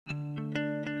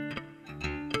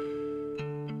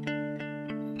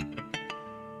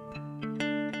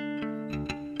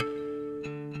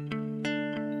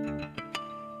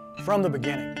From the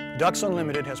beginning, Ducks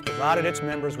Unlimited has provided its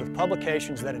members with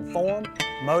publications that inform,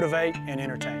 motivate, and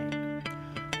entertain.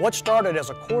 What started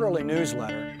as a quarterly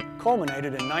newsletter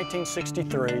culminated in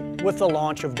 1963 with the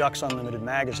launch of Ducks Unlimited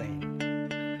magazine.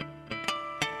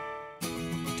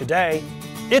 Today,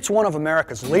 it's one of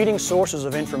America's leading sources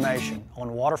of information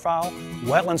on waterfowl,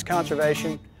 wetlands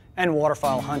conservation, and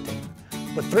waterfowl hunting.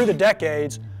 But through the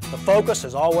decades, the focus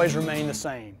has always remained the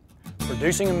same: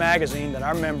 producing a magazine that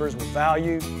our members will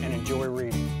value and enjoy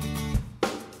reading.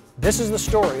 This is the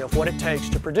story of what it takes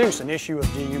to produce an issue of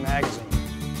DU magazine.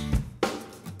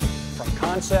 From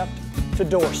concept to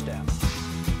doorstep.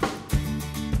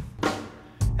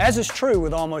 As is true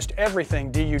with almost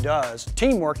everything DU does,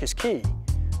 teamwork is key.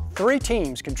 3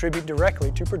 teams contribute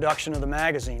directly to production of the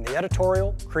magazine: the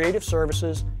editorial, creative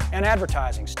services, and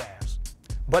advertising staffs.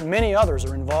 But many others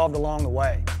are involved along the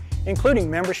way, including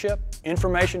membership,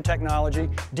 information technology,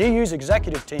 DU's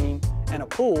executive team, and a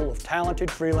pool of talented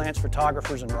freelance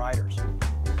photographers and writers.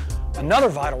 Another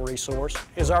vital resource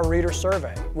is our reader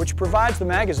survey, which provides the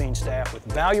magazine staff with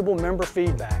valuable member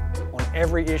feedback on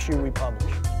every issue we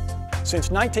publish.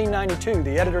 Since 1992,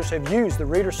 the editors have used the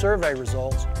reader survey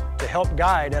results to help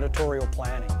guide editorial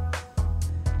planning.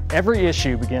 Every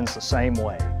issue begins the same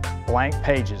way: blank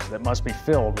pages that must be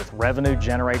filled with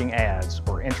revenue-generating ads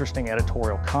or interesting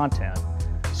editorial content,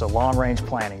 so long-range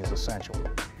planning is essential.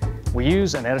 We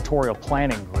use an editorial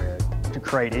planning grid to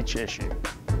create each issue.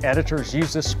 Editors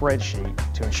use this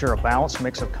spreadsheet to ensure a balanced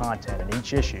mix of content in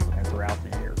each issue and throughout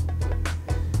the year.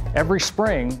 Every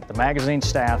spring, the magazine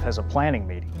staff has a planning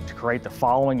meeting to create the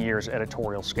following year's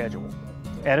editorial schedule.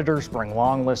 Editors bring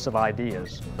long lists of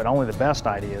ideas, but only the best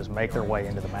ideas make their way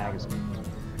into the magazine.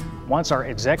 Once our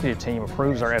executive team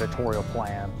approves our editorial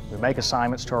plan, we make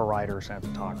assignments to our writers and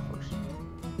photographers.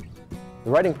 The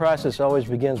writing process always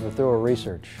begins with thorough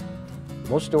research.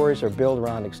 Most stories are built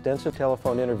around extensive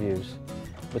telephone interviews,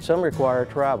 but some require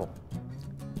travel.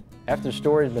 After the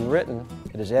story has been written,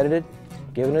 it is edited,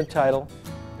 given a title,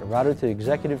 and routed to the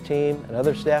executive team and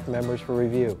other staff members for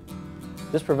review.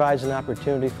 This provides an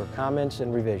opportunity for comments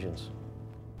and revisions.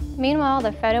 Meanwhile,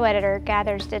 the photo editor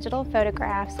gathers digital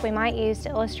photographs we might use to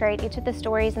illustrate each of the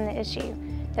stories in the issue.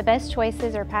 The best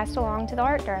choices are passed along to the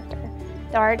art director.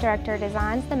 The art director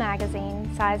designs the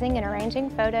magazine, sizing and arranging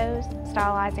photos,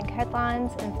 stylizing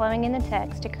headlines, and flowing in the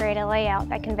text to create a layout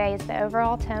that conveys the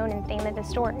overall tone and theme of the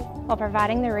story, while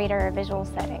providing the reader a visual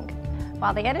setting.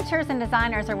 While the editors and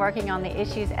designers are working on the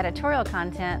issue's editorial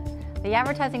content, the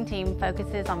advertising team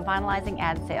focuses on finalizing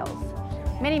ad sales.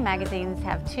 Many magazines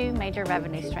have 2 major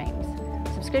revenue streams: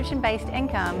 subscription-based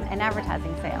income and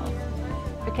advertising sales.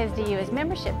 Because DU is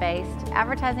membership-based,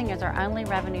 advertising is our only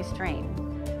revenue stream.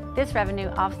 This revenue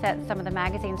offsets some of the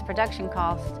magazine's production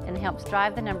costs and helps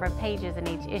drive the number of pages in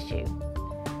each issue.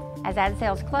 As ad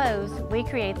sales close, we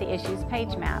create the issue's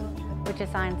page map, which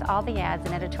assigns all the ads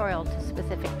and editorial to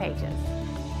specific pages.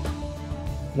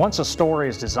 Once a story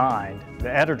is designed,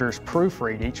 the editors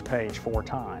proofread each page 4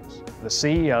 times. The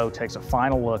CEO takes a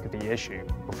final look at the issue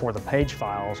before the page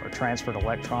files are transferred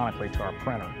electronically to our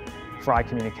printer, Fry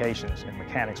Communications in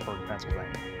Mechanicsburg,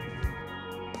 Pennsylvania.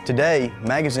 Today,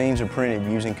 magazines are printed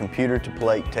using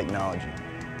computer-to-plate technology.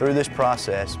 Through this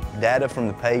process, data from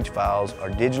the page files are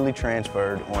digitally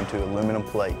transferred onto aluminum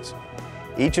plates.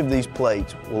 Each of these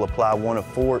plates will apply one of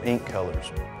 4 ink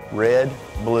colors: red,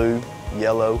 blue,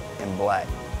 yellow, and black.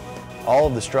 All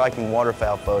of the striking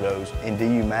waterfowl photos in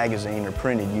DU magazine are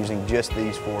printed using just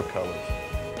these 4 colors.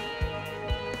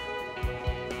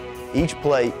 Each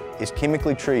plate is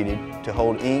chemically treated to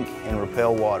hold ink and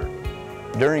repel water.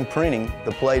 During printing,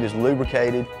 the plate is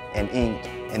lubricated and inked,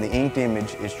 and the inked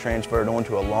image is transferred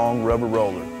onto a long rubber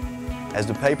roller. As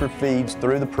the paper feeds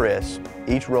through the press,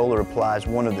 each roller applies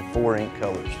one of the 4 ink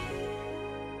colors.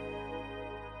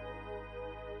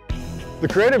 The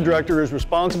creative director is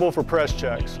responsible for press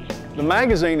checks. The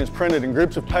magazine is printed in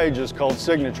groups of pages called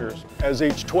signatures. As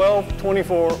each 12,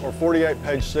 24, or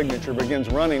 48-page signature begins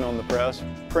running on the press,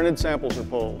 printed samples are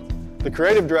pulled. The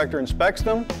creative director inspects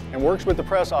them and works with the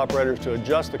press operators to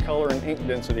adjust the color and ink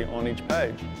density on each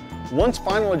page. Once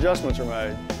final adjustments are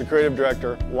made, the creative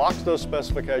director locks those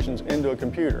specifications into a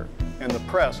computer, and the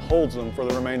press holds them for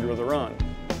the remainder of the run.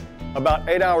 About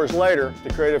 8 hours later,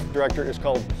 the creative director is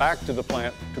called back to the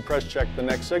plant to press check the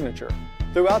next signature.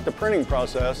 Throughout the printing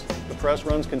process, the press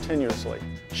runs continuously.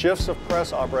 Shifts of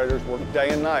press operators work day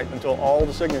and night until all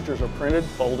the signatures are printed,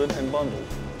 folded, and bundled.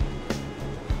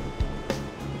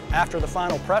 After the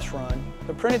final press run,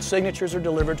 the printed signatures are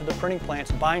delivered to the printing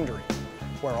plant's bindery,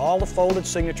 where all the folded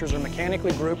signatures are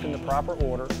mechanically grouped in the proper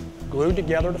order, glued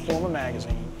together to form a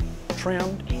magazine,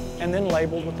 trimmed, and then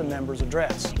labeled with the member's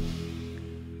address.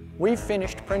 We've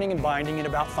finished printing and binding in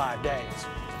about 5 days.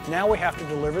 Now we have to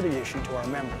deliver the issue to our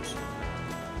members.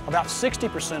 About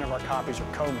 60% of our copies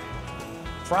are co-mailed.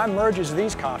 Fry merges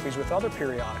these copies with other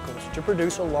periodicals to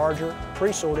produce a larger,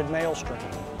 pre-sorted mail stream,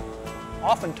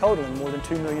 often totaling more than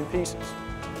 2 million pieces.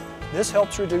 This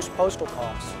helps reduce postal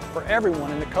costs for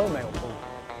everyone in the co-mail pool.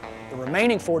 The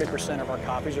remaining 40% of our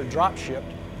copies are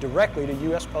drop-shipped directly to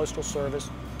U.S. Postal Service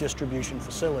distribution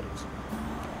facilities.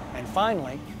 And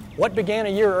finally, what began a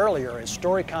year earlier as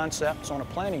story concepts on a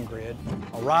planning grid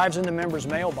arrives in the member's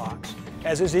mailbox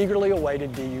as is eagerly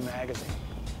awaited DU magazine.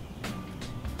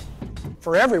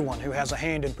 For everyone who has a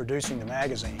hand in producing the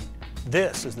magazine,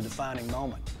 this is the defining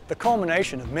moment, the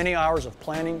culmination of many hours of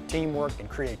planning, teamwork, and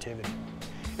creativity.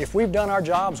 If we've done our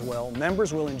jobs well,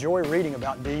 members will enjoy reading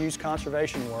about DU's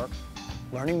conservation work,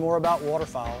 learning more about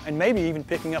waterfowl, and maybe even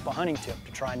picking up a hunting tip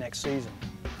to try next season.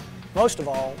 Most of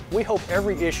all, we hope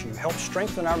every issue helps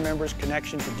strengthen our members'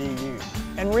 connection to DU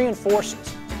and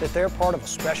reinforces that they're part of a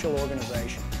special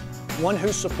organization, one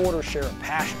whose supporters share a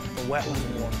passion for wetlands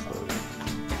and waterfowl.